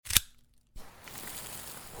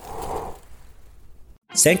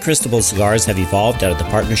San Cristobal cigars have evolved out of the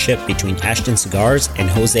partnership between Ashton Cigars and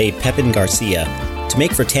Jose Pepin Garcia to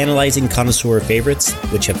make for tantalizing connoisseur favorites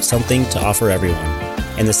which have something to offer everyone.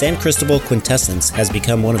 And the San Cristobal Quintessence has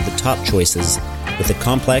become one of the top choices, with a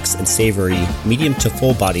complex and savory, medium to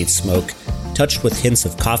full-bodied smoke, touched with hints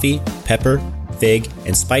of coffee, pepper, fig,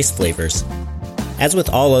 and spice flavors. As with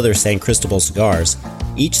all other San Cristobal cigars,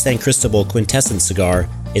 each San Cristobal Quintessence cigar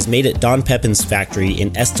is made at Don Pepin's factory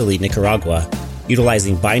in Esteli, Nicaragua,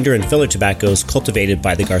 utilizing binder and filler tobaccos cultivated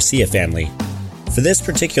by the Garcia family. For this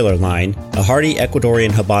particular line, a hardy Ecuadorian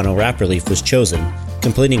Habano wrapper leaf was chosen,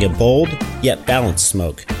 completing a bold yet balanced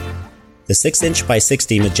smoke. The 6-inch by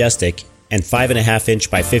 60 Majestic and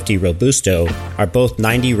 5.5-inch by 50 Robusto are both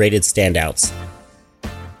 90 rated standouts,